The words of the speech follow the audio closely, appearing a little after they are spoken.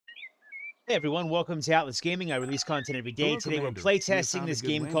Hey everyone, welcome to Atlas Gaming. I release content every day. Hello, Today we're Commander. We have playtesting found a this good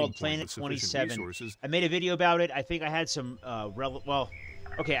game landing called point with sufficient Planet27. resources. I made a video about it. I think I had some,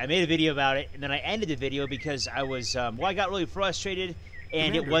 okay, I made a video about it, and then I ended the video because I was, I got really frustrated,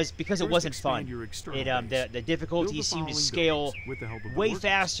 and it Commander, was because it first wasn't expand fun. your external The base. Build difficulty the seemed to following scale buildings with the help of the way workers.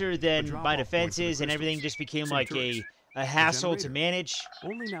 faster A than my drop-off point for the defenses, and everything crystals. just became Some like turrets. a A hassle to generator. manage.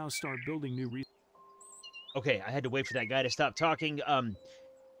 Only now start building new resources. Okay, I had to wait for that guy to stop talking.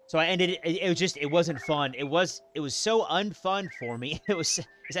 So I ended it. It was just, it wasn't fun. It was so unfun for me. It was,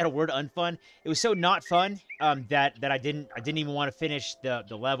 is that a word, unfun? It was so not fun that I didn't even want to finish the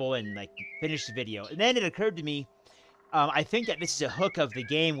level and like finish the video. And then it occurred to me, I think that this is a hook of the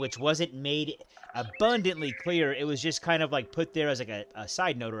game which wasn't made abundantly clear. It was just kind of like put there as like a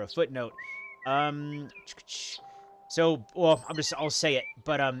side note or a footnote. Um, so, well, I'll say it.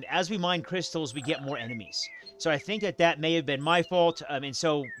 But as we mine crystals, we get more enemies. So I think that may have been my fault. And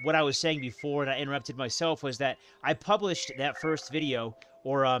so what I was saying before, and I interrupted myself, was that I published that first video,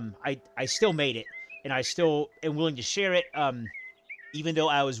 or I still made it, and I still am willing to share it. Even though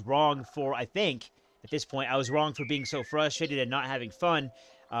I was wrong for, I think at this point I was wrong for being so frustrated and not having fun.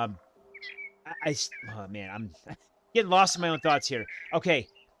 Um, oh man, I'm getting lost in my own thoughts here. Okay,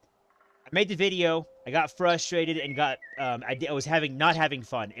 I made the video. I got frustrated and I was not having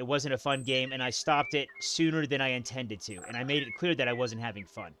fun. It wasn't a fun game, and I stopped it sooner than I intended to. And I made it clear that I wasn't having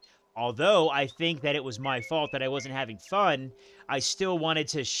fun. Although I think that it was my fault that I wasn't having fun, I still wanted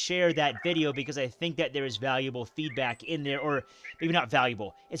to share that video because I think that there is valuable feedback in there, or maybe not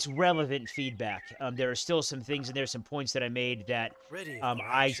valuable. It's relevant feedback. There are still some things in there, some points that I made that Ready for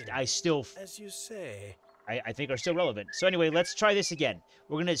action, I still as you say. I think are still relevant. So anyway, let's try this again.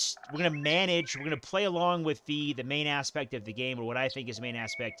 We're gonna play along with the main aspect of the game, or what I think is the main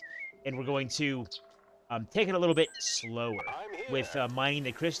aspect, and we're going to take it a little bit slower with mining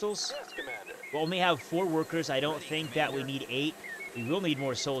the crystals. Yes, Commander. We'll only have 4 workers. I don't Ready, think that we Commander. need 8. We will need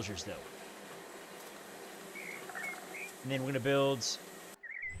more soldiers though. And then we're gonna build.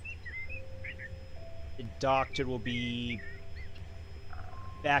 The doctor will be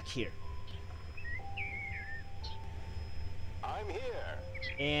back here. I'm here.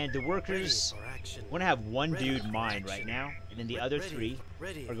 And the workers, Ready for action. want to have one Ready dude for mine action. right now, and then the other Ready 3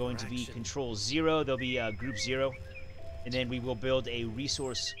 ready are going for to be action. Control 0. They'll be Group 0, and then we will build a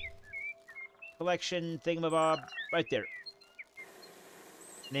resource collection thingamabob right there.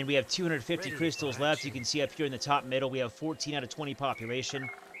 And then we have 250 Ready crystals for left. action. You can see up here in the top middle, we have 14 out of 20 population.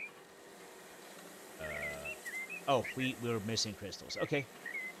 Oh, we were missing crystals. Okay.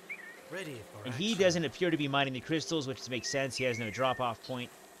 Ready for And action. he doesn't appear to be mining the crystals, which makes sense. He has no drop-off point.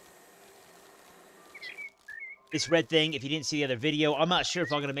 This red thing, if you didn't see the other video, I'm not sure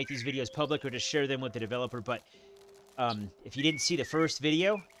if I'm going to make these videos public or just share them with the developer, but if you didn't see the first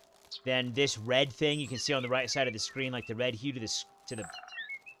video, then this red thing you can see on the right side of the screen, like the red hue to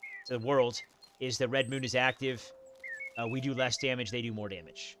the world, is the red moon is active. We do less damage, they do more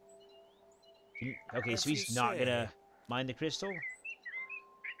damage. Okay, so he's not going to mine the crystal?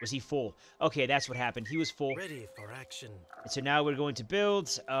 Was he full? Okay, that's what happened. He was full. Ready for action. And so now we're going to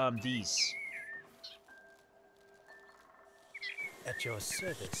build these. At your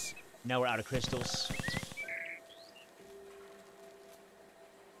service. Now we're out of crystals.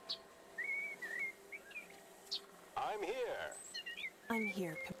 I'm here. I'm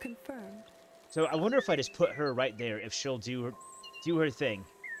here. Confirmed. So I wonder if I just put her right there, if she'll do her thing.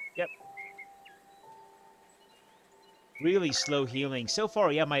 Yep. Really slow healing. So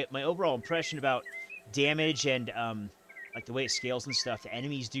far, yeah, my overall impression about damage and like the way it scales and stuff, the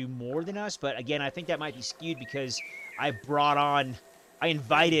enemies do more than us, but again, I think that might be skewed because I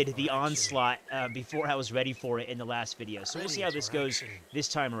invited the onslaught before I was ready for it in the last video. So we'll see how this goes this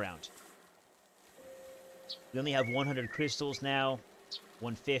time around. We only have 100 crystals now,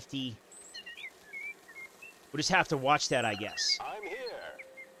 150. We'll just have to watch that, I guess. I'm here.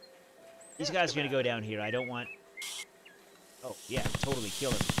 These guys are going to go down here. I don't want... Oh, yeah, totally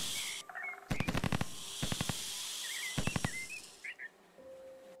kill him.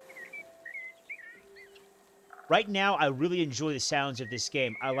 Right now, I really enjoy the sounds of this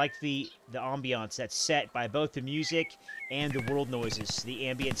game. I like the ambiance that's set by both the music and the world noises, the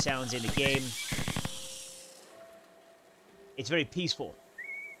ambient sounds in the game. It's very peaceful.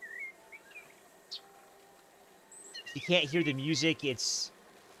 If you can't hear the music, it's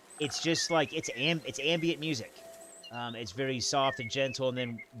just like, it's ambient music. It's very soft and gentle, and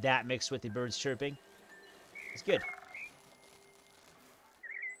then that mixed with the birds chirping. It's good.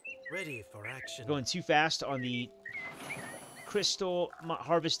 Ready for action. Going too fast on the crystal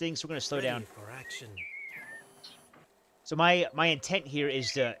harvesting, so we're going to slow down. For action. So my intent here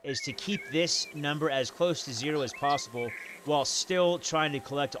is to keep this number as close to 0 as possible while still trying to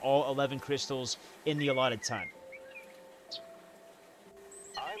collect all 11 crystals in the allotted time.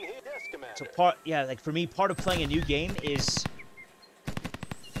 I'm here. Yes, Commander. So like for me, part of playing a new game is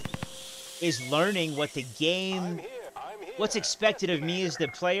learning what the game, I'm here. what's expected Yes, of me Commander. as the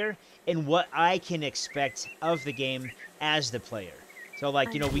player, and what I can expect of the game as the player. So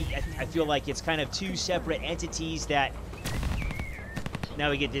like, you know, I feel like it's kind of two separate entities that now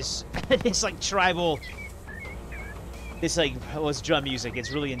we get this this like tribal, this like, well, it's drum music.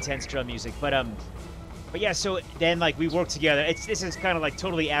 It's really intense drum music, but yeah. So then like we work together. This is kind of like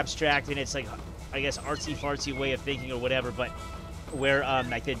totally abstract, and it's like, I guess, artsy fartsy way of thinking or whatever. But where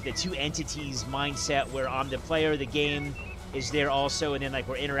like the two entities mindset, where I'm the player, the game is there also, and then like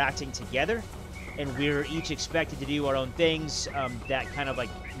we're interacting together, and we're each expected to do our own things that kind of like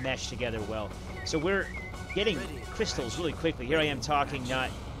mesh together well. So we're getting crystals really quickly. Here I am talking, not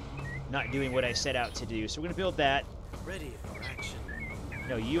doing what I set out to do. So we're gonna build that. Ready for action.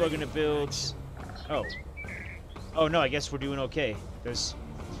 No, you are gonna build. Oh no, I guess we're doing okay. Those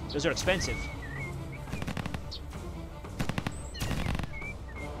are expensive.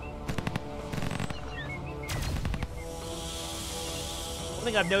 One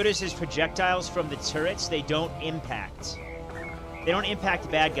thing I've noticed is projectiles from the turrets, they don't impact. They don't impact the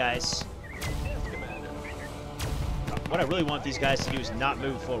bad guys. What I really want these guys to do is not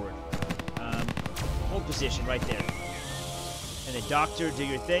move forward. Hold position right there. And the doctor, do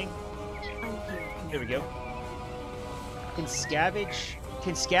your thing. I'm here. There we go. Can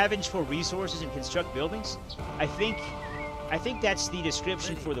scavenge for resources and construct buildings? I think that's the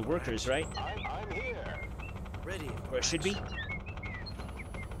description for the workers, right? I'm here. Ready for Or it should be.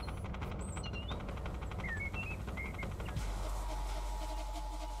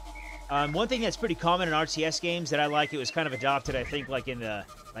 One thing that's pretty common in RTS games that I like, it was kind of adopted, I think, like in the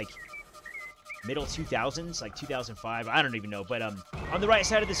middle 2000s, like 2005. I don't even know, but on the right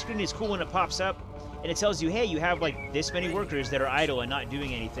side of the screen, it's cool when it pops up and it tells you, hey, you have like this many workers that are idle and not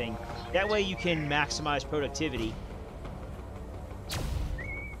doing anything. That way, you can maximize productivity.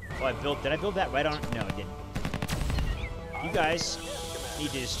 Oh, did I build that right on? No, I didn't. You guys need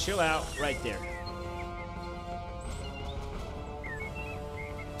to just chill out right there.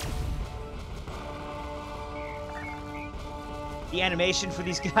 The animation for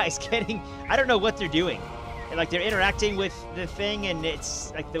these guys getting, I don't know what they're doing. Like they're interacting with the thing, and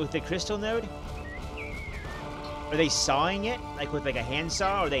it's like with the crystal node. Are they sawing it like with like a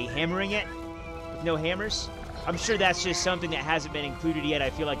handsaw? Are they hammering it with no hammers? I'm sure that's just something that hasn't been included yet. I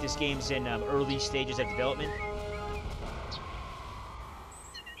feel like this game's in early stages of development.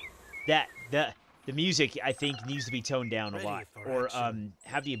 The music, I think, needs to be toned down a lot, or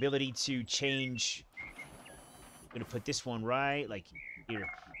have the ability to change. I'm gonna put this one right, like here.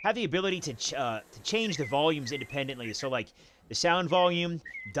 Have the ability to change the volumes independently. So like the sound volume,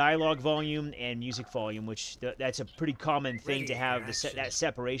 dialogue volume, and music volume, which that's a pretty common thing to have that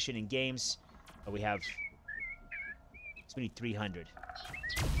separation in games. We have. So we need 300.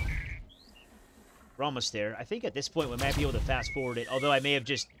 We're almost there. I think at this point we might be able to fast forward it, although I may have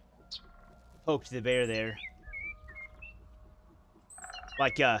just poked the bear there.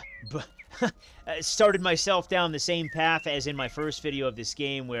 Like started myself down the same path as in my first video of this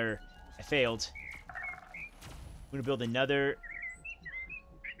game where I failed. I'm gonna build another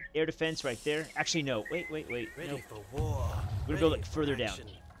air defense right there. Actually, no. Wait. Ready Nope. for war. I'm gonna build it further down.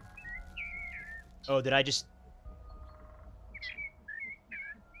 Oh, did I just...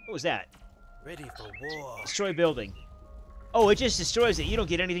 What was that? Ready for war. Destroy building. Oh, it just destroys it. You don't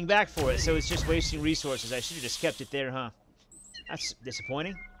get anything back for it, so it's just wasting resources. I should have just kept it there, huh? That's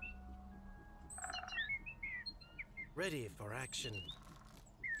disappointing. Ready for action.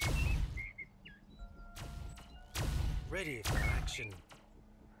 Ready for action.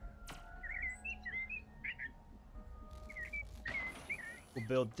 We'll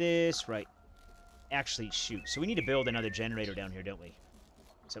build this, right. Actually, shoot. So we need to build another generator down here, don't we?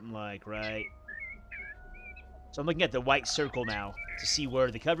 Something like, right. So I'm looking at the white circle now to see where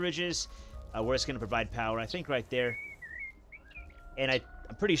the coverage is, where it's going to provide power. I think right there. And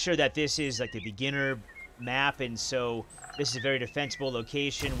I'm pretty sure that this is like the beginner map, and so this is a very defensible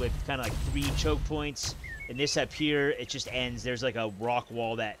location with kind of like 3 choke points. And this up here, it just ends. There's like a rock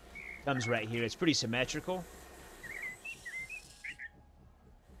wall that comes right here. It's pretty symmetrical.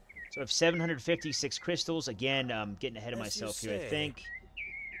 So I have 756 crystals. Again, I'm getting ahead of myself here, I think.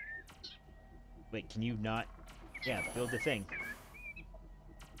 Wait, can you not? Yeah, build the thing.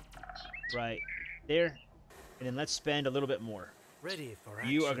 Right there. And then let's spend a little bit more. Ready for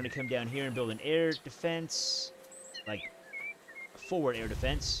action. You are going to come down here and build an air defense. Like Forward air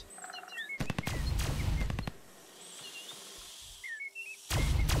defense. A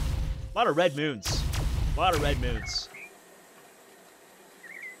lot of red moons. A lot of red moons.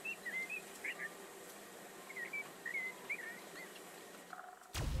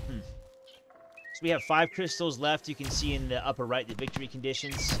 So we have 5 crystals left. You can see in the upper right the victory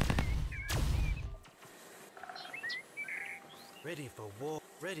conditions. Ready for war.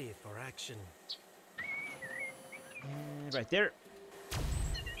 Ready for action. And right there.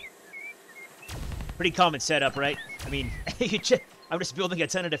 Pretty common setup, right? I mean, I'm just building a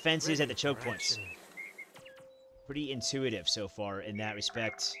ton of defenses at the choke points. Pretty intuitive so far in that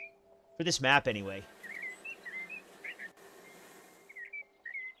respect. For this map, anyway.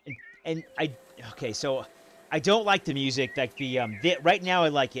 Okay, so I don't like the music. Like right now I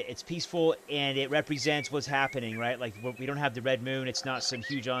like it. It's peaceful and it represents what's happening, right? Like we don't have the red moon. It's not some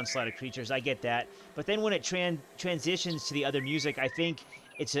huge onslaught of creatures. I get that. But then when it transitions to the other music, I think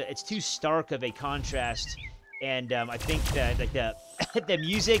it's too stark of a contrast. And I think that like the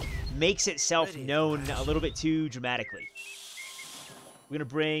music makes itself known a little bit too dramatically. We're gonna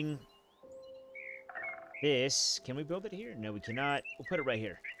bring this. Can we build it here? No, we cannot. We'll put it right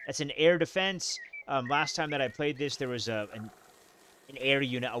here. That's an air defense. Last time that I played this, there was an air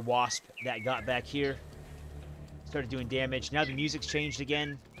unit, a wasp, that got back here. Started doing damage. Now the music's changed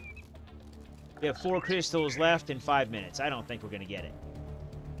again. We have 4 crystals left in 5 minutes. I don't think we're going to get it.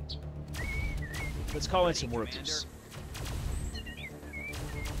 Let's call in some workers.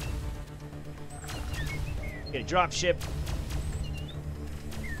 Get a dropship.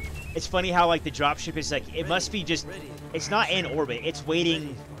 It's funny how, like, the dropship is, like, it must be just... It's not in orbit. It's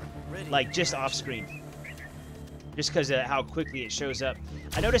waiting... like just off screen, just because of how quickly it shows up.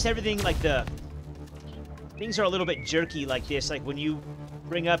 I noticed everything, like the things are a little bit jerky like this. Like when you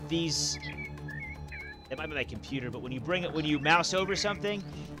bring up these, that might be my computer, but when you mouse over something,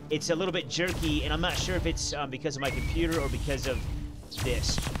 it's a little bit jerky, and I'm not sure if it's because of my computer or because of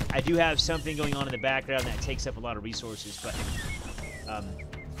this. I do have something going on in the background that takes up a lot of resources, but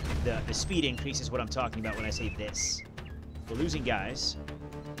the speed increase is what I'm talking about when I say this. We're losing guys.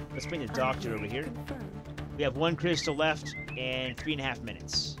 Let's bring the doctor over here. We have 1 crystal left and 3.5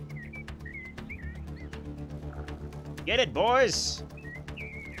 minutes. Get it, boys!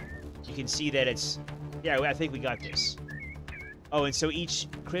 You can see that it's... Yeah, I think we got this. Oh, and so each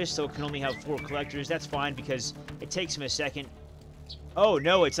crystal can only have 4 collectors. That's fine because it takes them a second. Oh,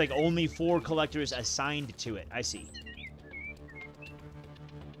 no, it's like only 4 collectors assigned to it. I see.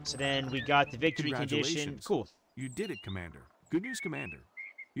 So then we got the victory condition. Cool. You did it, Commander. Good news, Commander.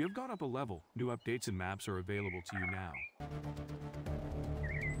 You have gone up a level. New updates and maps are available to you now.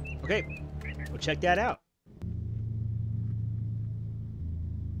 Okay, we'll check that out.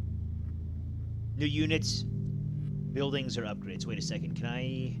 New units, buildings, or upgrades. Wait a second, can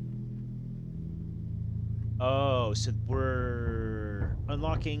I... Oh, so we're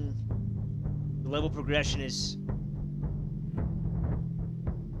unlocking... The level progression is...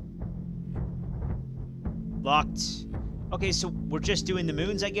 locked. Okay, so we're just doing the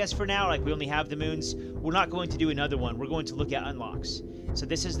moons, I guess, for now. Like, we only have the moons. We're not going to do another one. We're going to look at unlocks. So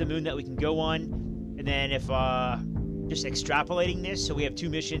this is the moon that we can go on. And then if, just extrapolating this, so we have 2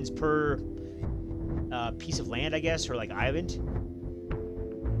 missions per piece of land, I guess, or, like, island.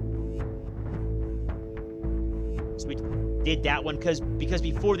 So we did that one because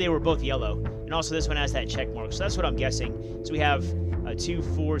before they were both yellow. And also this one has that check mark. So that's what I'm guessing. So we have 2,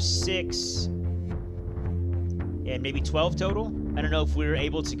 4, 6... and maybe 12 total. I don't know if we're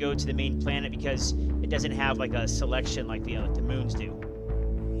able to go to the main planet because it doesn't have like a selection like the moons do.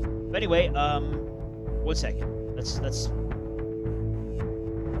 But anyway, 1 second. Let's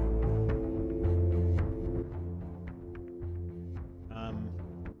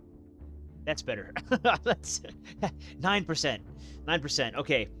that's better. That's 9%. 9%.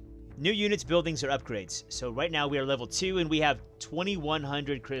 Okay. New units, buildings, or upgrades. So right now we are level 2 and we have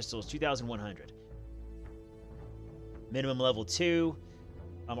 2,100 crystals, 2,100. Minimum level 2.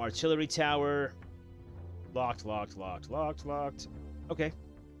 Artillery tower. Locked. Okay.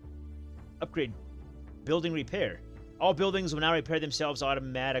 Upgrade. Building repair. All buildings will now repair themselves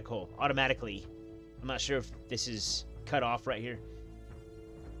automatically. I'm not sure if this is cut off right here.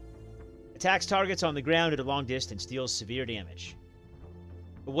 Attacks targets on the ground at a long distance. Deals severe damage.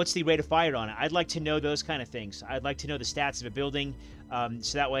 But what's the rate of fire on it? I'd like to know those kind of things. I'd like to know the stats of a building.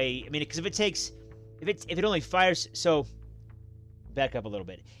 So that way, I mean, because if it only fires, so back up a little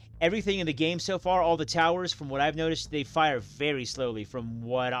bit. Everything in the game so far, all the towers, from what I've noticed, they fire very slowly from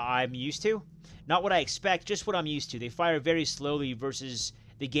what I'm used to. Not what I expect, just what I'm used to. They fire very slowly versus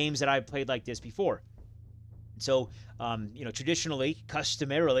the games that I've played like this before. So, traditionally,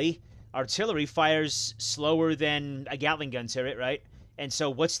 customarily, artillery fires slower than a Gatling gun turret, right? And so,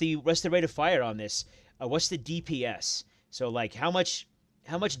 what's the rate of fire on this? What's the DPS? So, like, how much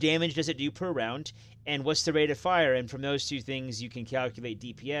damage does it do per round? And what's the rate of fire? And from those two things, you can calculate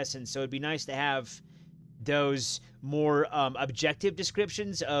DPS. And so, it'd be nice to have those more objective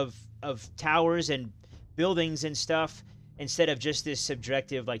descriptions of towers and buildings and stuff instead of just this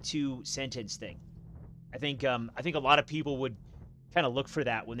subjective, like, 2-sentence thing. I think a lot of people would kind of look for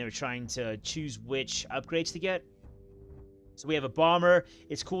that when they were trying to choose which upgrades to get. So we have a bomber.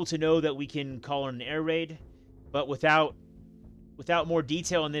 It's cool to know that we can call in an air raid, but without more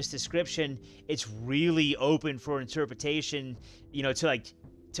detail in this description, it's really open for interpretation. Man,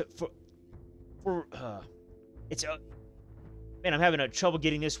 I'm having trouble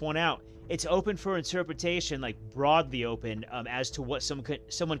getting this one out. It's open for interpretation, like broadly open, as to what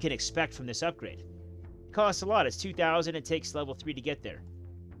someone can expect from this upgrade. Costs a lot. It's 2,000. It takes level 3 to get there.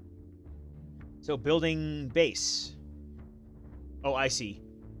 So building base. Oh, I see.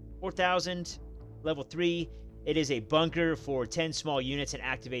 4,000, level 3. It is a bunker for 10 small units and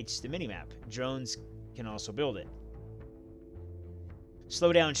activates the minimap. Drones can also build it.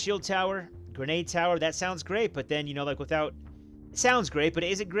 Slow down shield tower, grenade tower. That sounds great, but then, without... It sounds great, but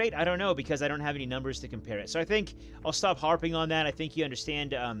is it great? I don't know, because I don't have any numbers to compare it. So I think I'll stop harping on that. I think you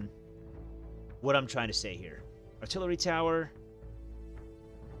understand... what I'm trying to say here. Artillery tower.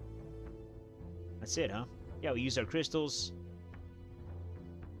 That's it, huh? Yeah, we use our crystals.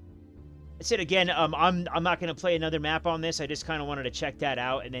 That's it again. I'm not going to play another map on this. I just kind of wanted to check that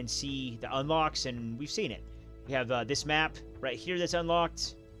out and then see the unlocks, and we've seen it. We have this map right here that's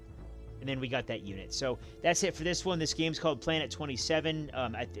unlocked, and then we got that unit. So that's it for this one. This game's called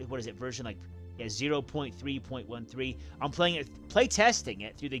Planet27. What is it? Version 0.3.13. I'm playtesting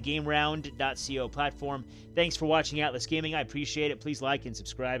it through the GameRound.co platform. Thanks for watching Atlas Gaming. I appreciate it. Please like and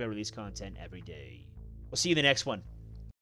subscribe. I release content every day. We'll see you in the next one.